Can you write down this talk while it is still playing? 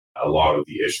a lot of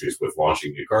the issues with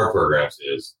launching new card programs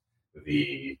is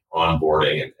the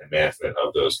onboarding and management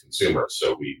of those consumers.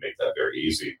 So we make that very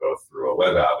easy, both through a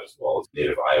web app as well as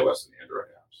native iOS and Android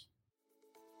apps.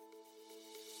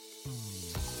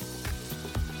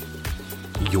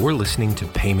 You're listening to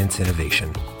Payments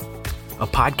Innovation, a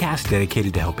podcast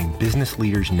dedicated to helping business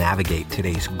leaders navigate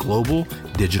today's global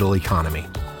digital economy.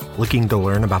 Looking to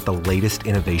learn about the latest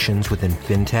innovations within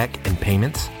fintech and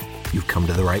payments? You've come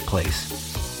to the right place.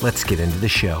 Let's get into the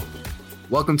show.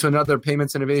 Welcome to another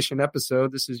Payments Innovation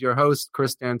episode. This is your host,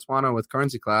 Chris D'Antuono with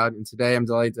Currency Cloud. And today I'm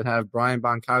delighted to have Brian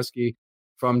Bonkowski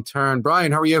from Turn.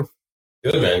 Brian, how are you?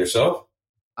 Good, man. Yourself?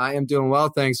 I am doing well,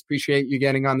 thanks. Appreciate you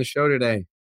getting on the show today.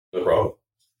 No problem.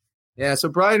 Yeah, so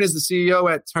Brian is the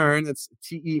CEO at Turn. That's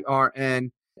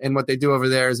T-E-R-N. And what they do over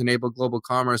there is enable global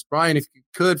commerce. Brian, if you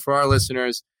could, for our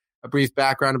listeners, a brief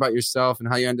background about yourself and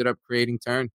how you ended up creating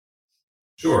Turn.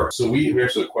 Sure. So we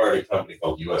actually acquired a company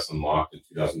called US Unlocked in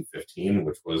 2015,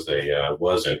 which was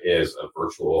and is a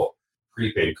virtual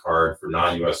prepaid card for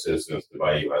non-US citizens to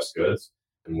buy US goods.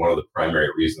 And one of the primary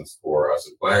reasons for us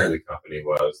acquiring the company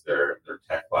was their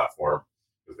tech platform,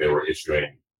 because they were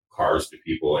issuing cards to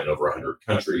people in over 100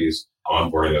 countries,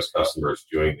 onboarding those customers,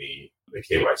 doing the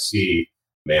KYC,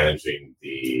 managing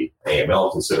the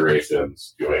AML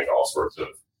considerations, doing all sorts of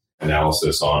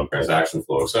analysis on transaction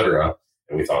flow, et cetera.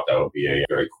 And we thought that would be a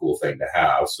very cool thing to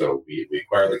have. So we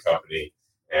acquired the company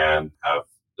and have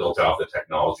built out the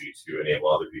technology to enable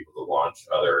other people to launch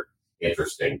other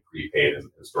interesting prepaid and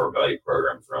store value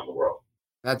programs around the world.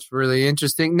 That's really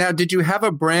interesting. Now, did you have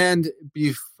a brand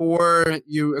before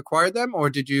you acquired them, or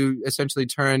did you essentially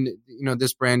turn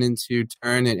this brand into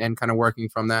Turn and kind of working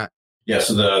from that? Yeah,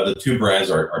 so the two brands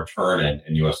are Turn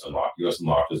and US Unlocked. US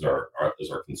Unlocked is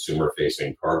our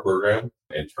consumer-facing card program,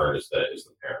 and Turn is the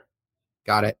parent.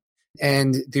 Got it.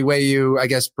 And the way you, I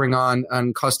guess, bring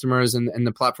on customers and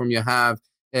the platform you have,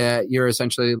 you're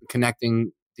essentially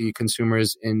connecting the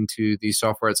consumers into the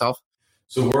software itself?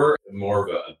 So we're more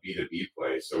of a B2B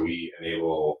play. So we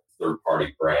enable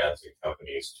third-party brands and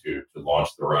companies to launch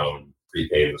their own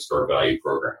prepaid and store value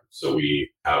program. So we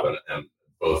have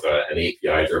both an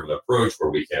API-driven approach where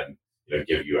we can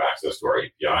give you access to our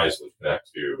APIs, which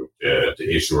connect to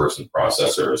issuers and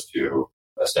processors to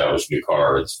establish new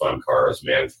cards, fund cards,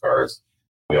 manage cards.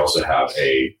 We also have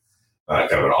a kind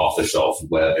of an off-the-shelf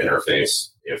web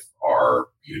interface if our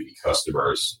B2B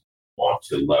customers want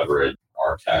to leverage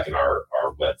our tech and our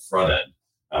web front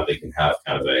end. They can have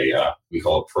kind of we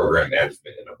call it program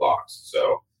management in a box.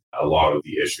 So a lot of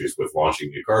the issues with launching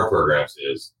new card programs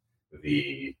is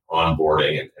the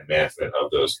onboarding and management of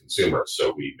those consumers.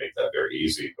 So we make that very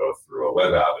easy, both through a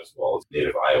web app as well as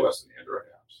native iOS and Android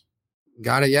apps.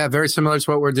 Got it. Yeah, very similar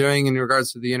to what we're doing in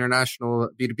regards to the international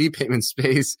B2B payment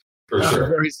space. For sure.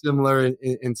 Very similar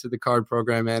into the card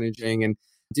program managing. And,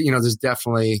 there's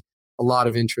definitely a lot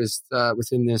of interest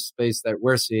within this space that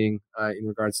we're seeing in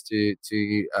regards to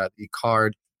the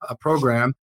card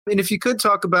program. And if you could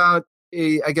talk about,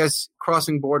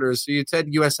 crossing borders. So you said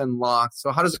US Unlocked.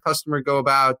 So how does a customer go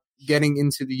about getting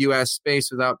into the US space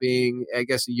without being, a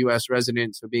US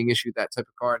resident, so being issued that type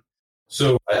of card?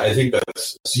 So I think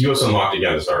that's US Unlocked,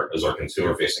 again, is our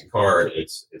consumer-facing card.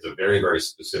 It's a very, very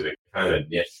specific kind of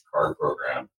niche card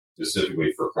program,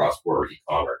 specifically for cross-border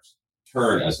e-commerce.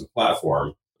 Turn as a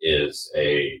platform is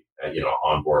a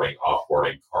onboarding,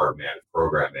 offboarding,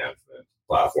 program management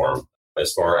platform.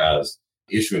 As far as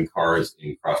issuing cards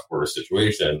in cross-border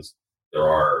situations, there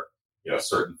are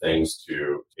certain things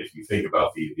if you think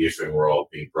about the issuing world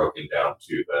being broken down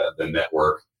to the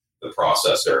network, the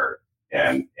processor,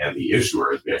 and the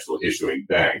issuer is the actual issuing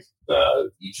bank.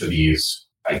 Each of these,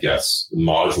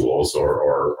 modules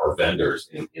or vendors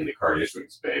in the card issuing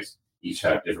space each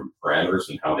have different parameters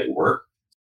in how they work.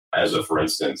 For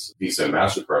instance, Visa and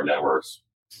MasterCard networks,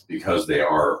 because they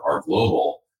are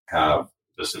global, have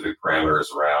specific parameters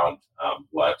around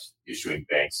what issuing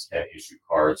banks can issue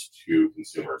cards to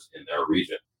consumers in their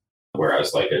region.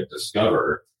 Whereas like a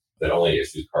Discover that only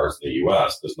issues cards in the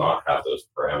US does not have those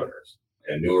parameters.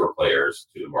 And newer players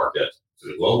to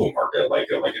the global market, like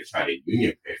a China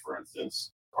UnionPay, for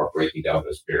instance, are breaking down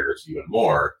those barriers even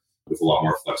more with a lot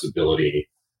more flexibility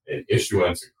in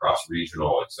issuance and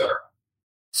cross-regional, et cetera.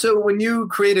 So when you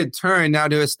created Turn, now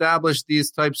to establish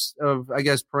these types of,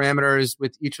 parameters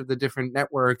with each of the different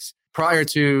networks, prior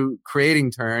to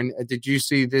creating Turn, did you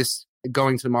see this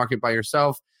going to the market by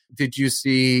yourself? Did you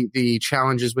see the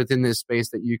challenges within this space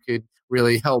that you could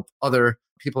really help other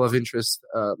people of interest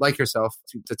like yourself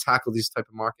to tackle these type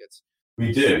of markets?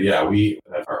 We did, yeah. We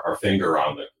have our finger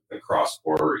on the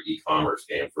cross-border e-commerce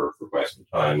game for quite some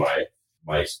time.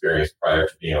 my experience prior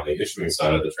to being on the issuing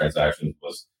side of the transaction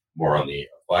was more on the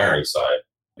acquiring side,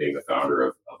 being the founder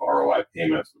of ROI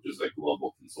Payments, which is a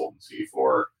global consultancy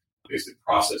for basic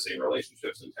processing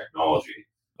relationships and technology,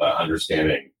 but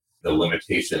understanding the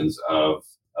limitations of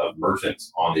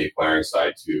merchants on the acquiring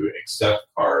side to accept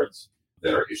cards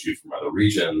that are issued from other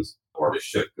regions or to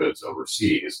ship goods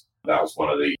overseas. That was one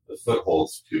of the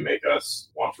footholds to make us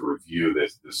want to review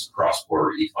this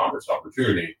cross-border e-commerce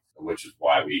opportunity, which is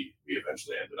why we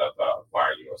eventually ended up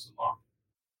acquiring US Unlocked.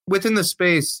 Within the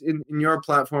space, in your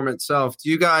platform itself, do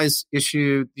you guys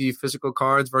issue the physical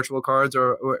cards, virtual cards,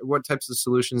 or what types of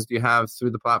solutions do you have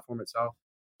through the platform itself?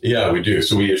 Yeah, we do.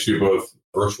 So we issue both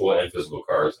virtual and physical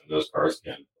cards, and those cards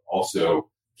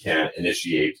can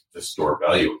initiate the stored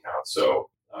value account. So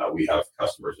we have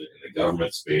customers in the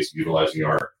government space utilizing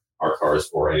our cards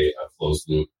for a closed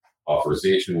loop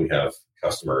authorization. We have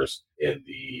customers in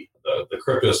the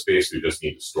crypto space who just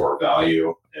need to store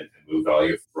value and move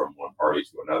value from one party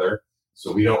to another.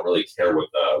 So we don't really care what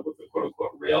the quote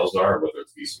unquote rails are, whether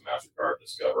it's Visa, MasterCard,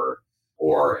 Discover,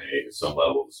 or some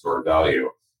level of stored value.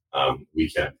 We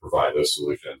can provide those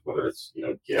solutions, whether it's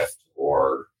gift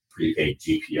or prepaid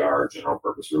GPR, general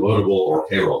purpose reloadable, or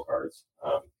payroll cards.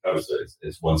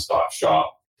 It's one-stop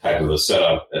shop type of a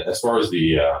setup. As far as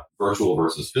the virtual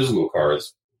versus physical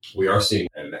cards, we are seeing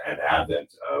an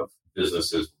advent of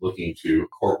businesses looking to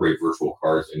incorporate virtual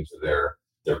cards into their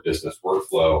business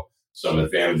workflow. Some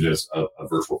advantages of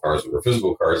virtual cards over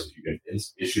physical cards is you can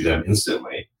issue them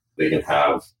instantly. They can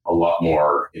have a lot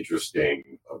more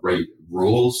interesting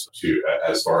rules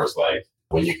as far as like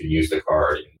when you can use the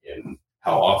card and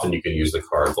how often you can use the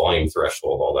card, volume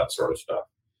threshold, all that sort of stuff.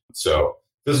 So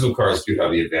physical cards do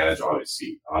have the advantage,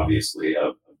 obviously,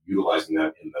 of utilizing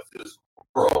them in the physical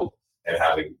world and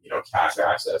having cash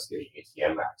access, getting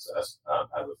ATM access out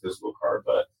of a physical card.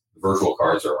 But the virtual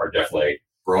cards are definitely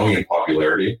growing in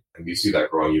popularity, and we see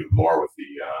that growing even more with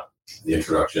the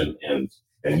introduction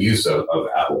and use of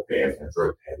Apple Pay and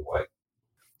Android Pay and the like.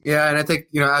 Yeah, and I think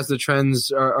as the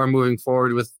trends are moving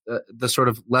forward with the sort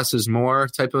of less is more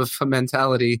type of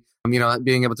mentality,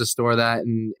 being able to store that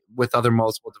and with other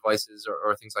multiple devices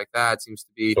or things like that seems to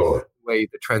be the way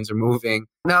the trends are moving.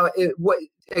 Now,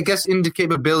 I guess into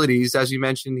capabilities, as you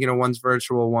mentioned, one's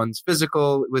virtual, one's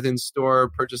physical within store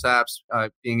purchase apps,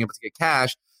 being able to get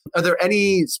cash. Are there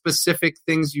any specific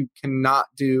things you cannot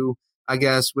do, I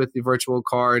guess, with the virtual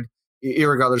card,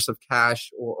 irregardless of cash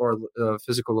or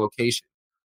physical location?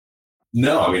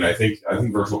 No, I think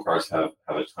virtual cards have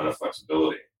a ton of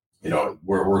flexibility.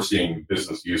 We're seeing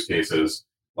business use cases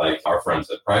like our friends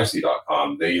at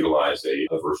privacy.com. They utilize a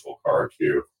virtual card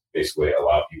to basically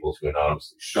allow people to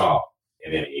anonymously shop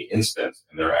in any instance,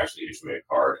 and they're actually issuing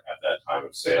a card at that time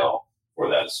of sale for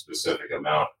that specific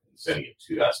amount and sending it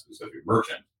to that specific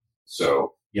merchant.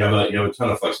 So you have a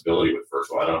ton of flexibility with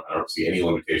virtual. I don't see any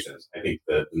limitations. I think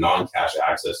the non-cash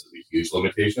access is a huge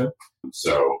limitation.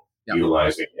 So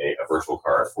utilizing a virtual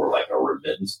card for like a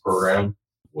remittance program,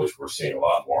 which we're seeing a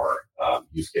lot more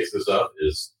use cases of,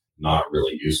 is not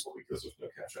really useful because there's no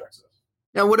cash access.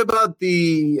 Now, what about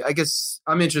I guess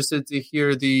I'm interested to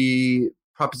hear the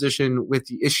proposition with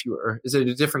the issuer. Is it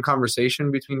a different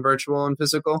conversation between virtual and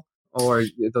physical? Or are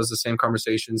those the same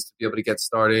conversations to be able to get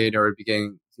started or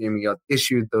being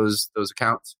issued those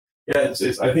accounts? Yeah, I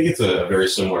think it's a very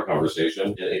similar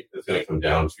conversation. It's going to come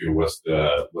down to what's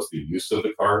the use of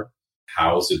the card,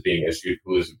 how is it being issued,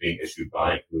 who is it being issued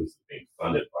by, and who is it being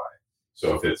funded by.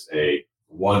 So if it's a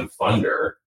one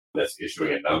funder that's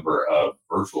issuing a number of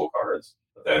virtual cards,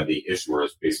 then the issuer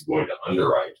is basically going to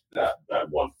underwrite that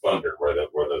one funder where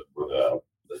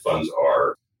the funds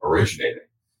are originating.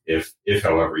 If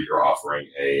however you're offering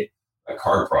a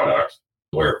card product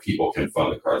where people can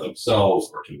fund the card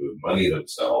themselves or can move money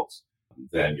themselves,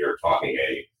 then you're talking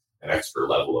an extra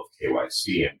level of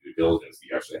KYC and due diligence that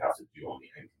you actually have to do on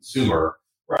the end consumer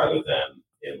rather than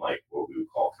in like what we would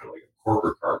call kind of like a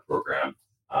corporate card program.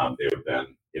 They would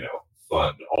then,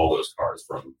 fund all those cards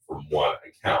from one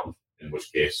account, in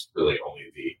which case really only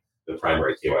the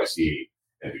primary KYC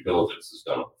and due diligence is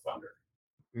done on the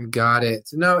funder. Got it.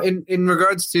 Now, in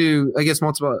regards to, I guess,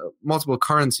 multiple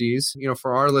currencies,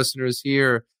 for our listeners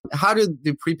here, how do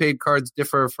the prepaid cards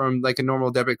differ from like a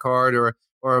normal debit card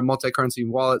or a multi-currency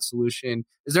wallet solution?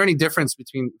 Is there any difference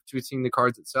between the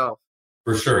cards itself?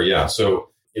 For sure, yeah.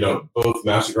 So, both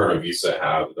MasterCard and Visa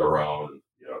have their own,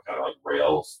 kind of like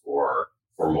rails for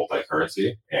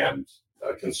multi-currency, and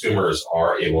consumers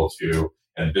are able to,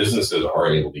 and businesses are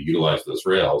able to utilize those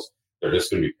rails. They're just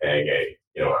going to be paying a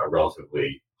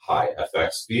relatively high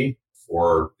FX fee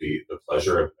for the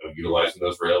pleasure of utilizing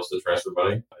those rails to transfer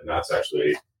money. And that's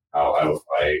actually how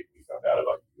we found out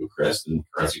about you, Chris, and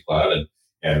Currency Cloud,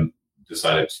 and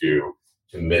decided to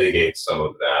mitigate some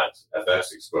of that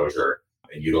FX exposure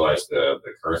and utilize the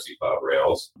Currency Cloud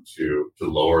rails to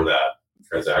lower that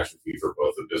transaction fee for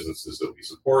both the businesses that we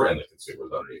support and the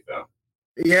consumers underneath them.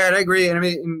 Yeah, I agree. And I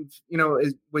mean,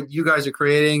 what you guys are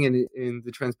creating and in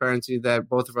the transparency that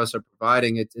both of us are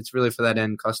providing, it's really for that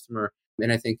end customer.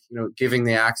 And I think, giving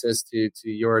the access to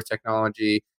your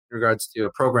technology in regards to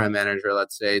a program manager,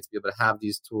 let's say, to be able to have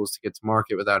these tools to get to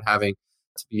market without having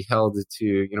to be held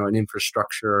to, an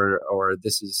infrastructure or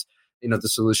this is, the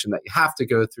solution that you have to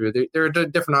go through. There are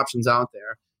different options out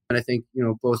there. And I think,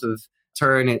 both of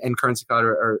Turn and Currency Cloud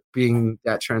are being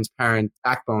that transparent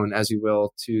backbone, as you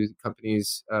will, to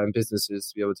companies and businesses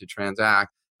to be able to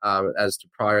transact. As to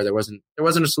prior, there wasn't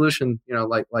a solution,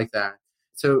 like that.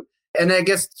 So, and I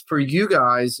guess for you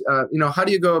guys, how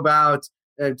do you go about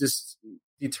just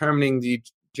determining the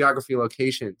geography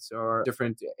locations or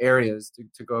different areas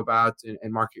to go about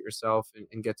and market yourself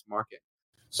and get to market?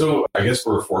 So I guess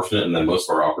we're fortunate in that most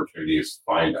of our opportunities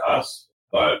find us.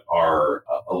 But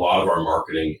a lot of our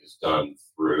marketing is done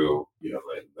through,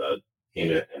 the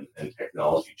payment and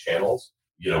technology channels.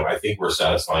 I think we're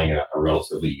satisfying a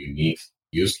relatively unique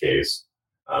use case,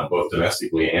 both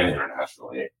domestically and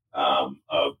internationally,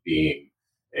 of being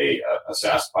a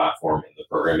SaaS platform in the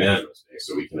program management space.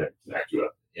 So we can connect to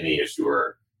any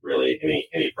issuer, really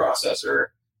any processor,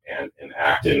 and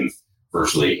act in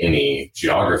virtually any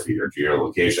geography or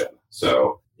geolocation.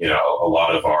 So, a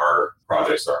lot of our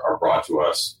projects are brought to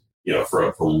us,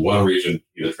 from one region,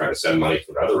 either trying to send money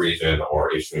to another region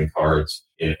or issuing cards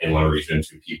in one region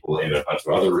to people in a bunch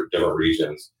of other different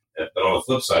regions. But on the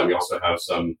flip side, we also have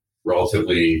some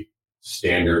relatively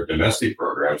standard domestic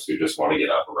programs who just want to get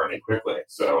up and running quickly.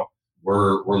 So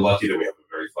we're lucky that we have a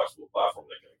very flexible platform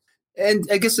that can. And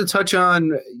I guess to touch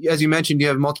on, as you mentioned, you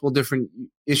have multiple different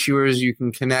issuers. You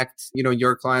can connect,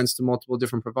 your clients to multiple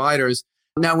different providers.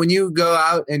 Now, when you go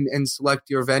out and select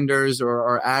your vendors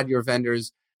or add your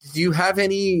vendors, do you have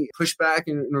any pushback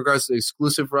in regards to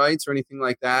exclusive rights or anything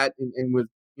like that? And with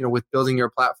building your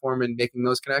platform and making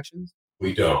those connections?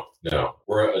 We don't. No,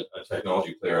 we're a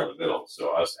technology player in the middle.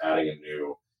 So us adding a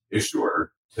new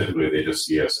issuer, typically they just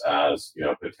see us as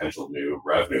potential new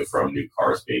revenue from new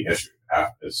cards being issued.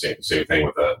 Same thing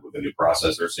with a new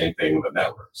processor. Same thing with a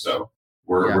network. So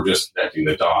we're just connecting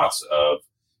the dots of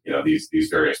these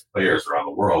various players around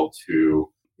the world to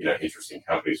interesting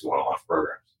companies who want to launch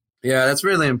programs. Yeah, that's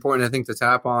really important, I think, to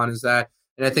tap on is that,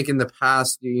 and I think in the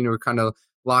past, we're kind of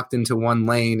locked into one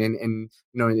lane and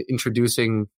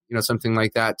introducing, something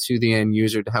like that to the end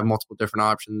user to have multiple different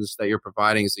options that you're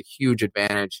providing is a huge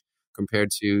advantage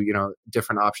compared to,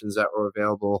 different options that were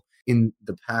available in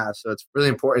the past. So it's really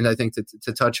important, I think,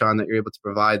 to touch on that you're able to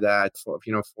provide that for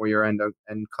your end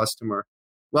customer.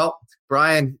 Well,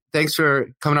 Brian, thanks for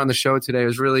coming on the show today. It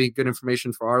was really good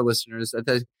information for our listeners.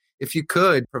 If you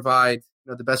could provide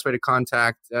the best way to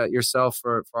contact yourself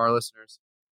for our listeners.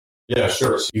 Yeah,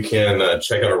 sure. So you can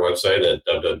check out our website at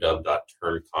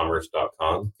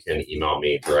www.turncommerce.com. You can email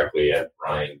me directly at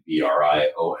Brian,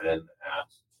 BRION,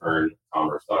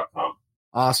 @turncommerce.com.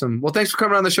 Awesome. Well, thanks for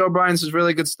coming on the show, Brian. This is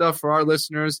really good stuff for our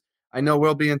listeners. I know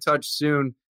we'll be in touch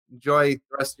soon. Enjoy the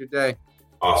rest of your day.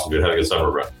 Awesome, dude. Have a good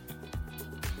summer, Brian.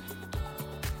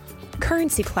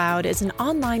 Currency Cloud is an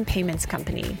online payments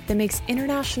company that makes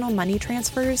international money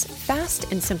transfers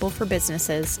fast and simple for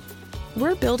businesses.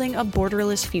 We're building a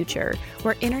borderless future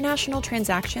where international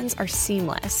transactions are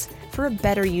seamless for a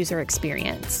better user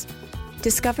experience.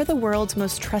 Discover the world's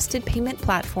most trusted payment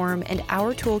platform and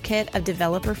our toolkit of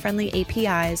developer-friendly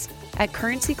APIs at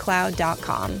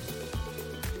currencycloud.com.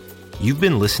 You've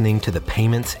been listening to the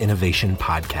Payments Innovation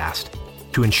Podcast.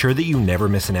 To ensure that you never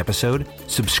miss an episode,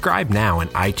 subscribe now in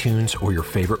iTunes or your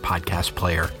favorite podcast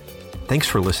player. Thanks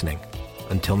for listening.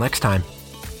 Until next time.